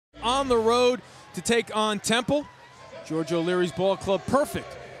on the road to take on Temple. George O'Leary's ball club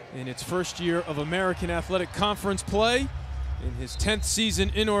perfect in its first year of American Athletic Conference play in his 10th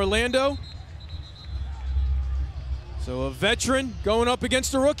season in Orlando. So a veteran going up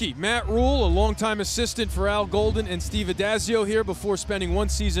against a rookie. Matt Rule, a longtime assistant for Al Golden and Steve Addazio here before spending one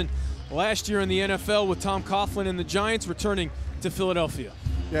season last year in the NFL with Tom Coughlin and the Giants, returning to Philadelphia.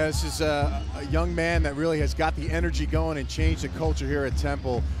 Yeah, this is a young man that really has got the energy going and changed the culture here at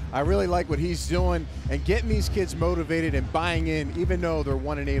Temple. I really like what he's doing and getting these kids motivated and buying in, even though they're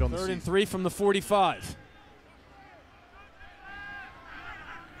 1-8 on the season. 3rd and 3 from the 45.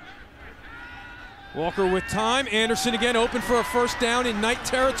 Walker with time. Anderson again open for a first down in Knight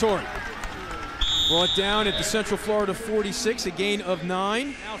territory. Brought down at the Central Florida 46, a gain of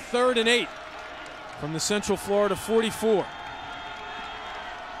 9. Now 3rd and 8 from the Central Florida 44.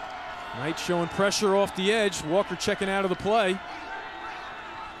 Knight showing pressure off the edge. Walker checking out of the play.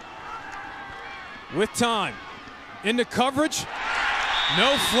 With time. Into coverage.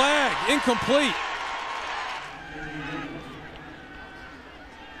 No flag. Incomplete.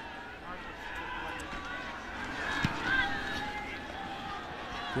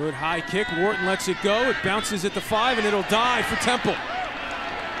 Good high kick. Wharton lets it go. It bounces at the 5, and it'll die for Temple.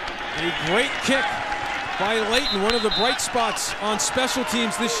 A great kick by Layton, one of the bright spots on special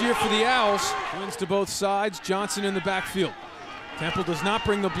teams this year for the Owls. Wins to both sides. Johnson in the backfield. Temple does not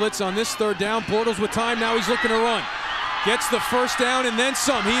bring the blitz on this 3rd down. Bortles with time. Now he's looking to run. Gets the first down and then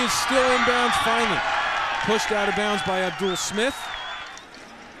some. He is still inbounds finally. Pushed out of bounds by Abdul Smith.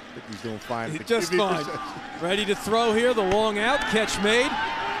 I think he's doing fine. Just fine. Ready to throw here. The long out. Catch made.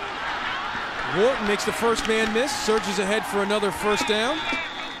 Wharton makes the first man miss. Surges ahead for another first down.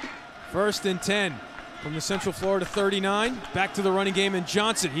 1st and 10 from the Central Florida 39. Back to the running game, and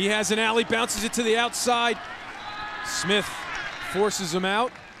Johnson. He has an alley. Bounces it to the outside. Smith forces him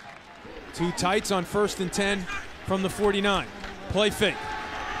out. 2 tights on 1st and 10 from the 49. Play fake.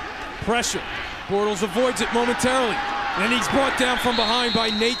 Pressure. Bortles avoids it momentarily. And he's brought down from behind by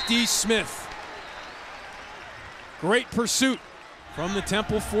Nate D. Smith. Great pursuit from the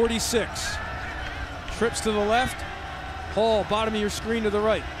Temple 46. Trips to the left. Hall, bottom of your screen to the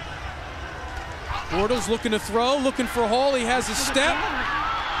right. Bortles looking to throw, looking for Hall. He has a step.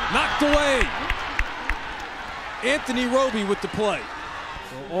 Knocked away. Anthony Roby with the play.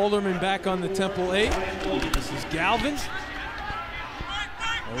 So Alderman back on the Temple 8. This is Galvin.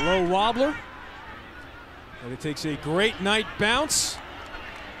 A low wobbler. And it takes a great Knight bounce.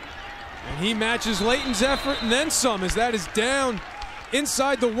 And he matches Layton's effort and then some, as that is down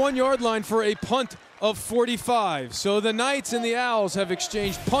inside the 1-yard line for a punt of 45. So the Knights and the Owls have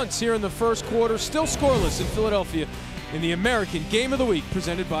exchanged punts here in the first quarter, still scoreless in Philadelphia in the American Game of the Week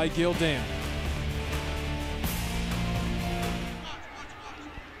presented by Gildan.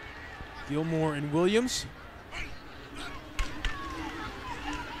 Gilmore and Williams.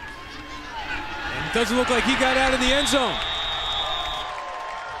 And it doesn't look like he got out of the end zone.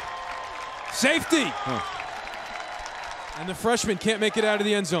 Safety. And the freshman can't make it out of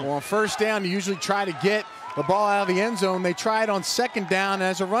the end zone. Well, on 1st down, you usually try to get the ball out of the end zone. They tried on 2nd down.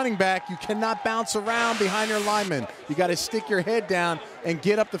 As a running back, you cannot bounce around behind your lineman. You got to stick your head down and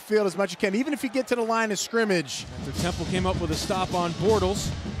get up the field as much as you can, even if you get to the line of scrimmage. After Temple came up with a stop on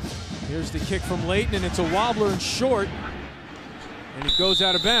Bortles. Here's the kick from Layton, and it's a wobbler and short. And it goes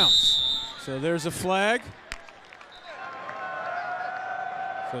out of bounds. So there's a flag.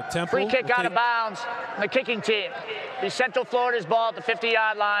 So Temple free kick out of bounds. The kicking team. The Central Florida's ball at the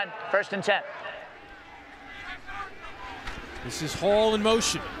 50-yard line. 1st and 10. This is Hall in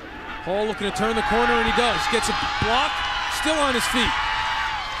motion. Hall looking to turn the corner, and he does. Gets a block, still on his feet.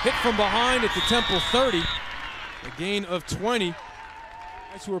 Hit from behind at the Temple 30. A gain of 20.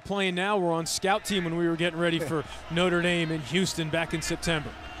 Guys who are playing now were on scout team when we were getting ready for Notre Dame in Houston back in September.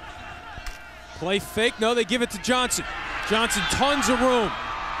 Play fake. No, they give it to Johnson. Johnson, tons of room.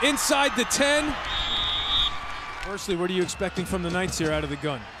 Inside the 10. Firstly, what are you expecting from the Knights here out of the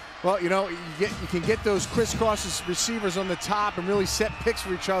gun? Well, you know, you can get those crisscross receivers on the top and really set picks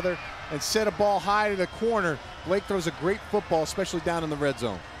for each other and set a ball high to the corner. Blake throws a great football, especially down in the red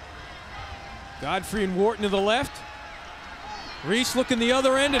zone. Godfrey and Wharton to the left. Reese looking the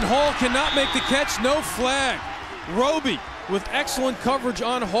other end, and Hall cannot make the catch. No flag. Roby with excellent coverage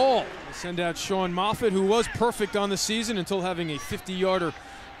on Hall. They send out Sean Moffitt, who was perfect on the season until having a 50-yarder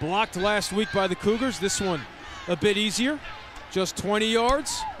blocked last week by the Cougars. This one a bit easier. Just 20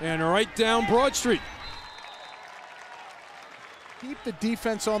 yards and right down Broad Street. Keep the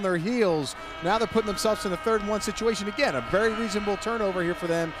defense on their heels. Now they're putting themselves in a 3rd and 1 situation. Again, a very reasonable turnover here for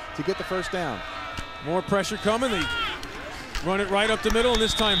them to get the first down. More pressure coming. They Run it right up the middle, and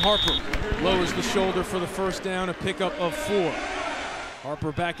this time Harper lowers the shoulder for the first down, a pickup of 4.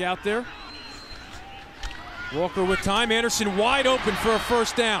 Harper back out there. Walker with time. Anderson wide open for a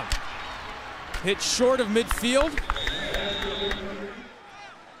first down. Hit short of midfield.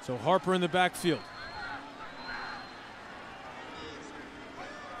 So Harper in the backfield.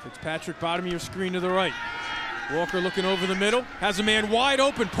 Fitzpatrick, bottom of your screen to the right. Walker looking over the middle. Has a man wide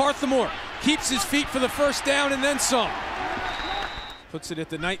open. Parthamore keeps his feet for the first down and then some. Puts it at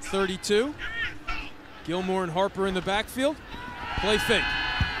the Knight 32. Gilmore and Harper in the backfield. Play fake.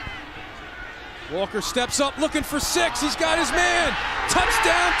 Walker steps up looking for 6. He's got his man.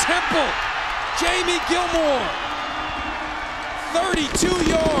 Touchdown Temple. Jamie Gilmore. 32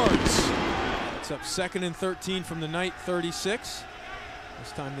 yards. It's up 2nd and 13 from the Knight 36.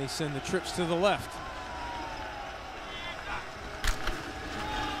 This time they send the trips to the left.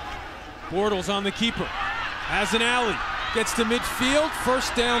 Bortles on the keeper. Has an alley. Gets to midfield.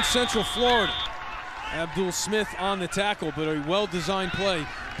 First down Central Florida. Abdul Smith on the tackle, but a well-designed play.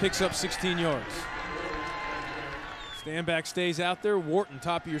 Picks up 16 yards. Standback stays out there. Wharton,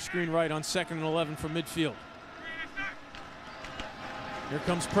 top of your screen right, on 2nd and 11 from midfield. Here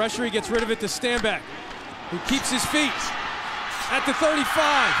comes pressure. He gets rid of it to Standback, who keeps his feet. At the 35,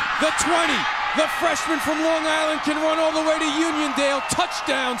 the 20. The freshman from Long Island can run all the way to Uniondale.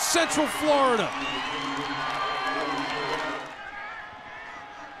 Touchdown, Central Florida.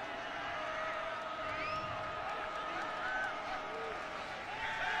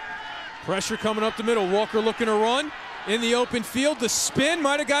 Pressure coming up the middle. Walker looking to run in the open field. The spin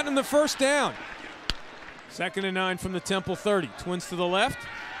might have gotten him the first down. 2nd and 9 from the Temple 30. Twins to the left.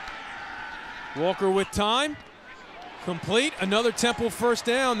 Walker with time. Complete. Another Temple first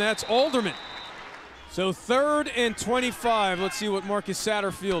down. That's Alderman. So 3rd and 25. Let's see what Marcus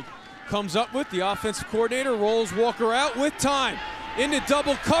Satterfield comes up with. The offensive coordinator rolls Walker out with time. Into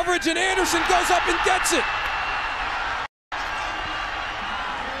double coverage, and Anderson goes up and gets it.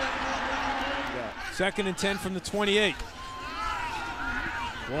 2nd and 10 from the 28.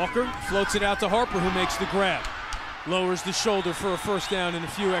 Walker floats it out to Harper, who makes the grab. Lowers the shoulder for a first down and a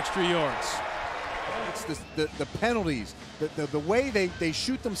few extra yards. It's the penalties, the way they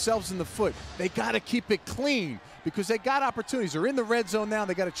shoot themselves in the foot. They got to keep it clean because they got opportunities. They're in the red zone now.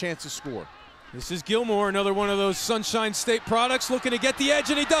 They got a chance to score. This is Gilmore, another one of those Sunshine State products, looking to get the edge,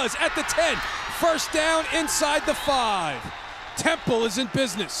 and he does at the 10. First down inside the 5. Temple is in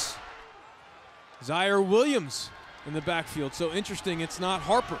business. Zaire Williams in the backfield. So interesting, it's not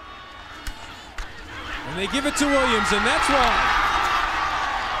Harper. And they give it to Williams, and that's why.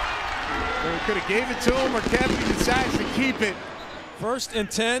 They could have gave it to him, or Kevin decides to keep it. 1st and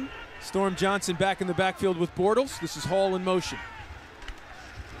 10. Storm Johnson back in the backfield with Bortles. This is Hall in motion.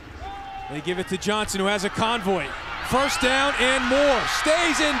 They give it to Johnson, who has a convoy. First down and more.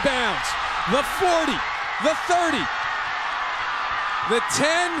 Stays in bounds. The 40, the 30. The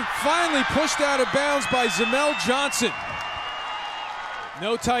 10 finally pushed out of bounds by Zamel Johnson.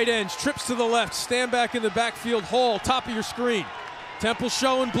 No tight ends. Trips to the left. Stand back in the backfield. Hall, top of your screen. Temple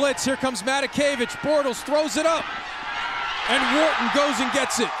showing blitz. Here comes Matakevich. Bortles throws it up. And Wharton goes and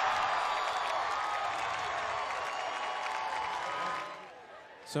gets it.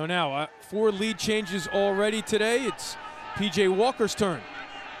 So now 4 lead changes already today. It's P.J. Walker's turn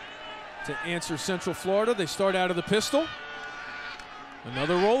to answer Central Florida. They start out of the pistol.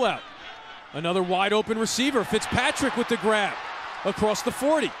 Another rollout. Another wide open receiver. Fitzpatrick with the grab. Across the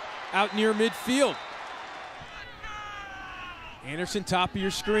 40. Out near midfield. Anderson, top of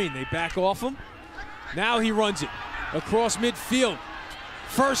your screen. They back off him. Now he runs it. Across midfield.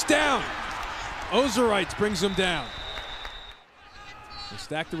 First down. Ozerites brings him down. They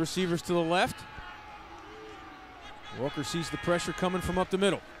stack the receivers to the left. Walker sees the pressure coming from up the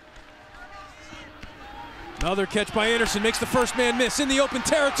middle. Another catch by Anderson, makes the first man miss in the open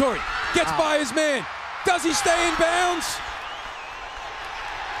territory. Gets by his man. Does he stay in bounds?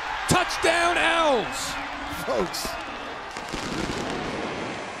 Touchdown, Owls. Folks.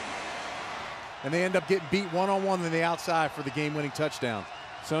 And they end up getting beat one-on-one on the outside for the game-winning touchdown.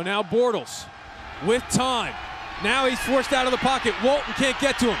 So now Bortles with time. Now he's forced out of the pocket. Walton can't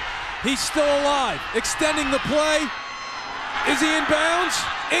get to him. He's still alive. Extending the play. Is he in bounds?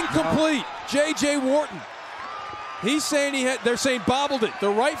 Incomplete. J.J. Wharton. He's saying they're saying bobbled it. The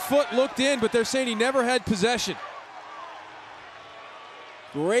right foot looked in, but they're saying he never had possession.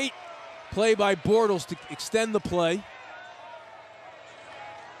 Great play by Bortles to extend the play.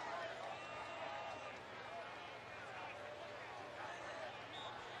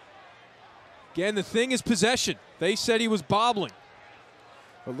 Again, the thing is possession. They said he was bobbling.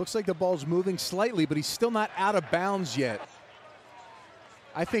 It looks like the ball's moving slightly, but he's still not out of bounds yet.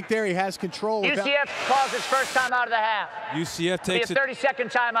 I think there he has control. UCF calls his first time out of the half. UCF takes a 30-second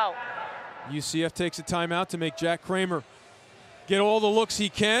timeout. UCF takes a timeout to make Jack Kramer get all the looks he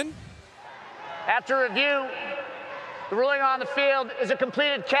can. After review, the ruling on the field is a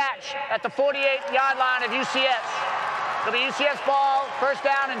completed catch at the 48-yard line of UCF. It'll be UCF's ball, first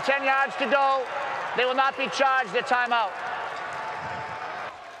down and 10 yards to go. They will not be charged a timeout.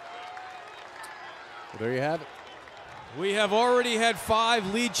 Well, there you have it. We have already had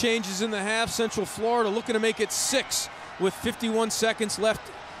 5 lead changes in the half. Central Florida looking to make it 6 with 51 seconds left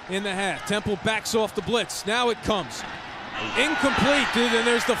in the half. Temple backs off the blitz. Now it comes. Incomplete, dude, and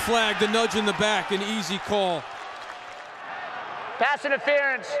there's the flag, the nudge in the back, an easy call. Pass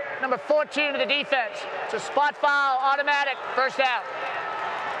interference, number 14 of the defense. It's a spot foul, automatic, first down.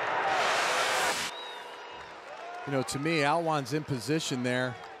 You know, to me, Alwan's in position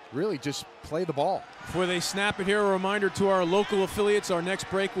there. Really just play the ball. Before they snap it here, a reminder to our local affiliates, our next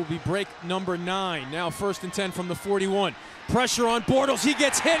break will be break number 9. Now 1st and 10 from the 41. Pressure on Bortles, he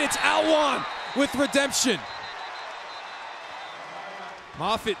gets hit, it's Alwan with redemption.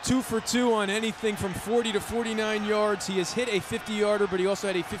 Moffitt 2 for 2 on anything from 40 to 49 yards. He has hit a 50-yarder, but he also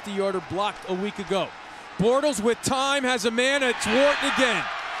had a 50-yarder blocked a week ago. Bortles with time has a man, it's Wharton again.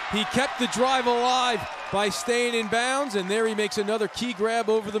 He kept the drive alive by staying in bounds, and there he makes another key grab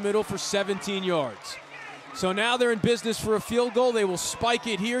over the middle for 17 yards. So now they're in business for a field goal. They will spike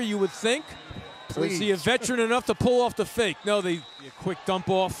it here, you would think. So is he a veteran enough to pull off the fake? No, a quick dump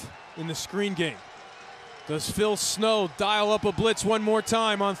off in the screen game. Does Phil Snow dial up a blitz one more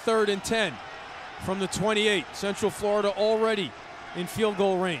time on 3rd and 10 from the 28? Central Florida already in field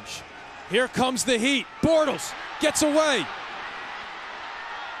goal range. Here comes the heat. Bortles gets away.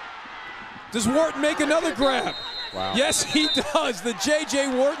 Does Wharton make another grab? Wow. Yes, he does. The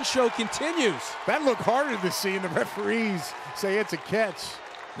J.J. Wharton show continues. That looked harder to see, and the referees say it's a catch.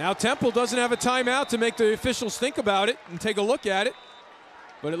 Now Temple doesn't have a timeout to make the officials think about it and take a look at it,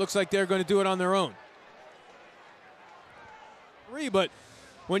 but it looks like they're going to do it on their own. But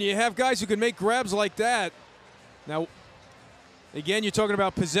when you have guys who can make grabs like that, now, again, you're talking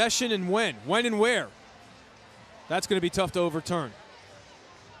about possession and when and where. That's going to be tough to overturn.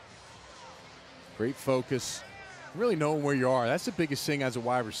 Great focus. Really knowing where you are. That's the biggest thing as a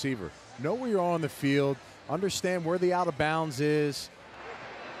wide receiver. Know where you are on the field. Understand where the out of bounds is.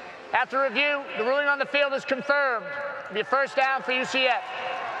 After review, the ruling on the field is confirmed. It'll be a first down for UCF.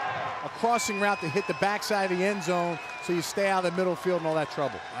 A crossing route to hit the backside of the end zone so you stay out of the middle field and all that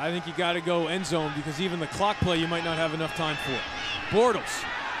trouble. I think you got to go end zone because even the clock play you might not have enough time for. Bortles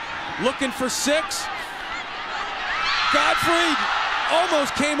looking for 6. Gottfried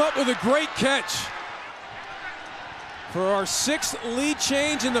almost came up with a great catch. For our 6th lead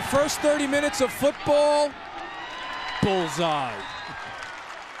change in the first 30 minutes of football, bullseye.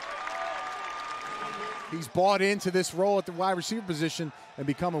 He's bought into this role at the wide receiver position and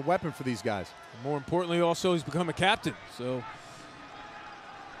become a weapon for these guys. More importantly, also, he's become a captain. So,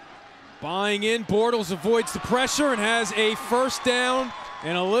 buying in, Bortles avoids the pressure and has a first down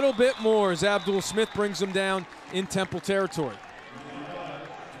and a little bit more as Abdul Smith brings him down in Temple territory.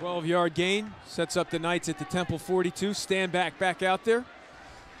 12-yard gain, sets up the Knights at the Temple 42. Stand back out there.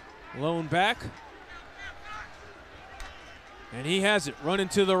 Lone back. And he has it, running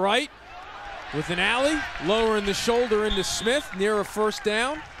to the right with an alley, lowering the shoulder into Smith, near a first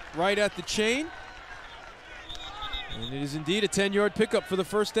down, right at the chain. And it is indeed a 10-yard pickup for the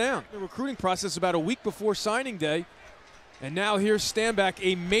first down. The recruiting process about a week before signing day. And now here's Stanback,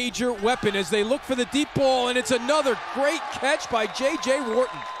 a major weapon as they look for the deep ball, and it's another great catch by J.J.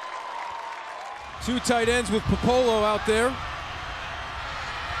 Wharton. 2 tight ends with Popolo out there.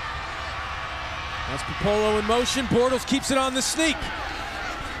 That's Popolo in motion. Bortles keeps it on the sneak.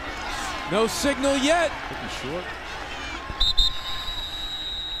 No signal yet. Short.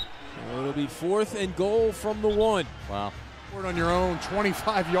 So it'll be 4th and goal from the 1. Wow. On your own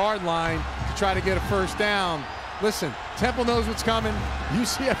 25-yard line to try to get a first down. Listen, Temple knows what's coming.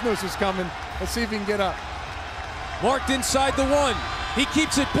 UCF knows what's coming. Let's see if he can get up. Marked inside the 1. He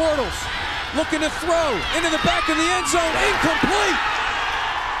keeps it. Bortles looking to throw into the back of the end zone. Incomplete.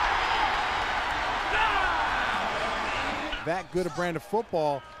 That good a brand of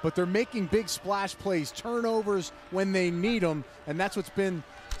football, but they're making big splash plays, turnovers when they need them, and that's what's been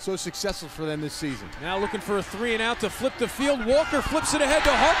so successful for them this season. Now looking for a 3 and out to flip the field. Walker flips it ahead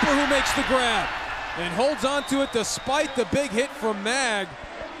to Harper, who makes the grab and holds on to it despite the big hit from Mag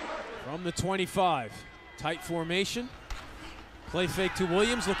from the 25. Tight formation. Play fake to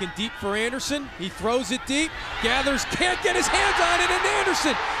Williams, looking deep for Anderson. He throws it deep, gathers, can't get his hands on it, and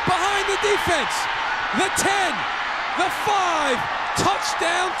Anderson behind the defense. The 10, the 5,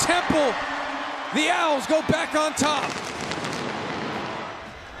 Touchdown, Temple. The Owls go back on top.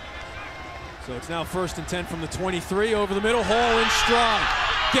 So it's now 1st and 10 from the 23. Over the middle, Hall in stride.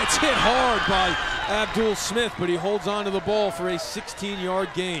 Gets hit hard by Abdul Smith, but he holds on to the ball for a 16-yard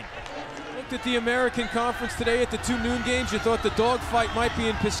gain. Looked at the American Conference today at the 2 noon games. You thought the dogfight might be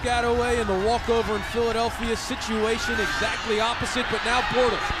in Piscataway and the walkover in Philadelphia. Situation exactly opposite, but now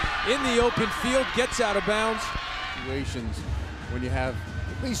Bortles in the open field gets out of bounds. Situations when you have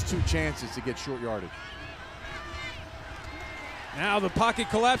at least 2 chances to get short yardage. Now the pocket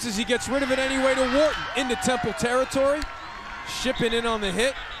collapses. He gets rid of it anyway to Wharton into Temple territory. Shipping in on the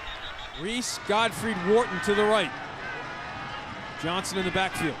hit. Reese, Godfrey, Wharton to the right. Johnson in the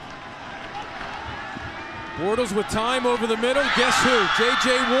backfield. Bortles with time over the middle. Guess who?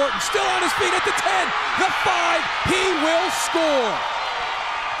 J.J. Wharton still on his feet at the 10, the 5. He will score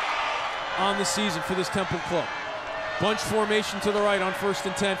on the season for this Temple club. Bunch formation to the right on 1st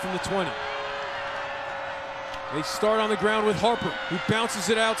and 10 from the 20. They start on the ground with Harper, who bounces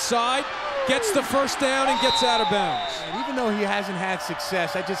it outside, gets the first down, and gets out of bounds. And even though he hasn't had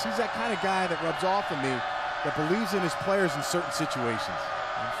success, he's that kind of guy that rubs off on me, that believes in his players in certain situations.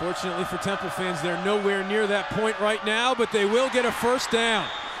 Unfortunately for Temple fans, they're nowhere near that point right now, but they will get a first down.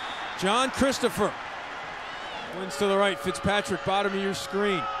 John Christopher wins to the right. Fitzpatrick, bottom of your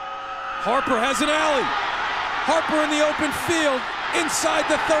screen. Harper has an alley. Harper in the open field, inside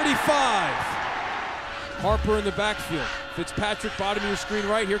the 35. Harper in the backfield. Fitzpatrick, bottom of your screen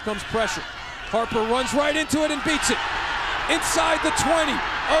right. Here comes pressure. Harper runs right into it and beats it. Inside the 20.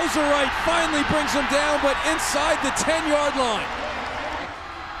 Ozerite finally brings him down, but inside the 10-yard line.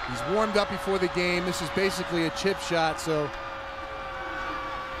 He's warmed up before the game. This is basically a chip shot, so.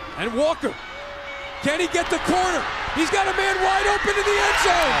 And Walker. Can he get the corner? He's got a man wide open in the end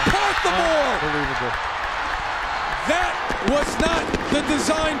zone. Park the ball. Unbelievable. That was not the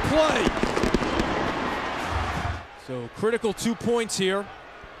design play. So critical 2 points here.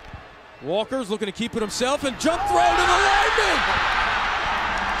 Walker's looking to keep it himself and jump throw to the lineman.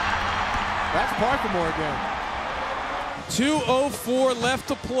 That's Parkamore again. 2:04 left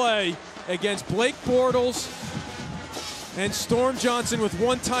to play against Blake Bortles and Storm Johnson with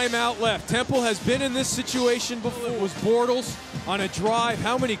 1 timeout left. Temple has been in this situation before. It was Bortles on a drive.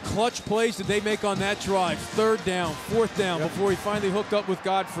 How many clutch plays did they make on that drive? 3rd down, 4th down, before he finally hooked up with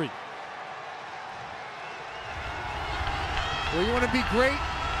Godfrey. Well, you want to be great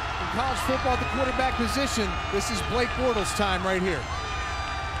in college football at the quarterback position. This is Blake Bortles' time right here.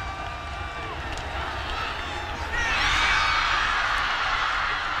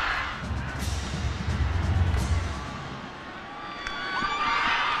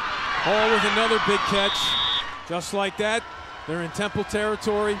 Hall with another big catch. Just like that, they're in Temple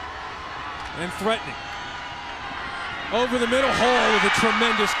territory and threatening. Over the middle, Hall with a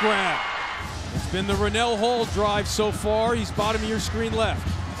tremendous grab. It's been the Rennell Hall drive so far. He's bottom of your screen left.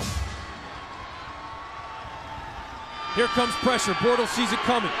 Here comes pressure. Bortles sees it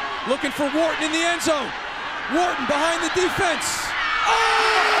coming. Looking for Wharton in the end zone. Wharton behind the defense.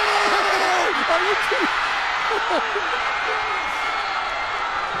 Oh! Are you kidding?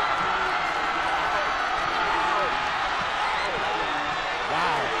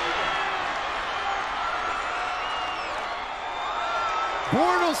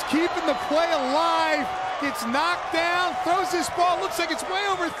 Bortles keeping the play alive, gets knocked down, throws this ball, looks like it's way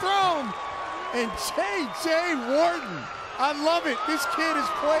overthrown. And J.J. Wharton, I love it. This kid has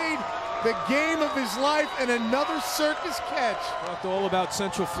played the game of his life and another circus catch. Talked all about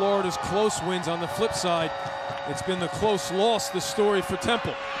Central Florida's close wins. On the flip side, it's been the close loss, the story for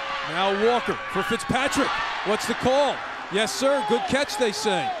Temple. Now Walker for Fitzpatrick. What's the call? Yes, sir. Good catch, they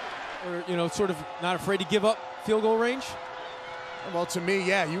say. Or, sort of not afraid to give up field goal range. Well, to me,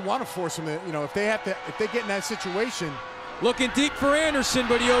 yeah, you want to force them to, if they get in that situation. Looking deep for Anderson,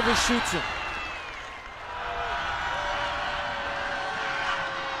 but he overshoots him.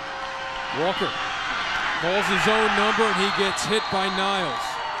 Walker calls his own number, and he gets hit by Niles.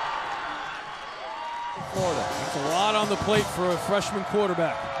 Florida. That's a lot on the plate for a freshman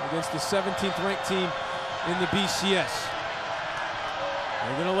quarterback against the 17th ranked team in the BCS.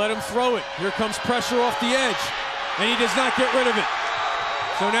 They're going to let him throw it. Here comes pressure off the edge, and he does not get rid of it.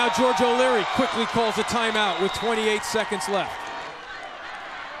 So now George O'Leary quickly calls a timeout with 28 seconds left.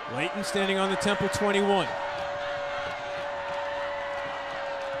 Layton standing on the Temple 21.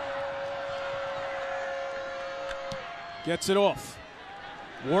 Gets it off.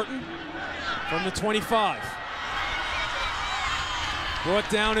 Wharton from the 25. Brought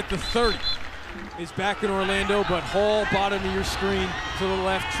down at the 30. Is back in Orlando, but Hall, bottom of your screen, to the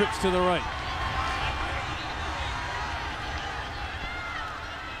left, trips to the right.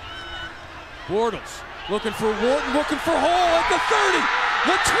 Bortles looking for Wharton, looking for Hall at the 30,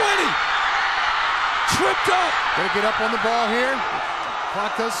 the 20. Tripped up. Gotta get up on the ball here.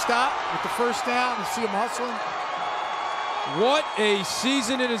 Clock does stop with the first down. You see him hustling. What a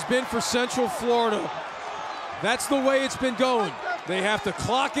season it has been for Central Florida. That's the way it's been going. They have to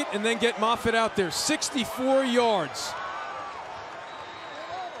clock it and then get Moffitt out there. 64 yards.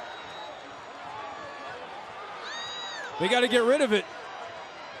 They got to get rid of it.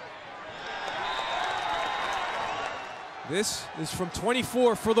 This is from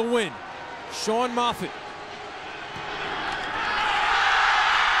 24 for the win. Sean Moffitt.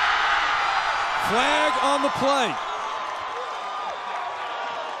 Flag on the play.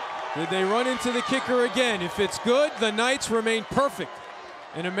 Did they run into the kicker again? If it's good, the Knights remain perfect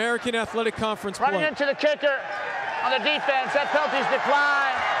in American Athletic Conference play. Running into the kicker on the defense. That penalty's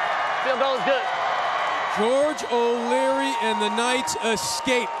declined. Field goal is good. George O'Leary and the Knights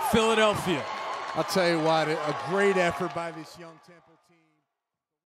escape Philadelphia. I'll tell you what, a great effort by this young Temple team.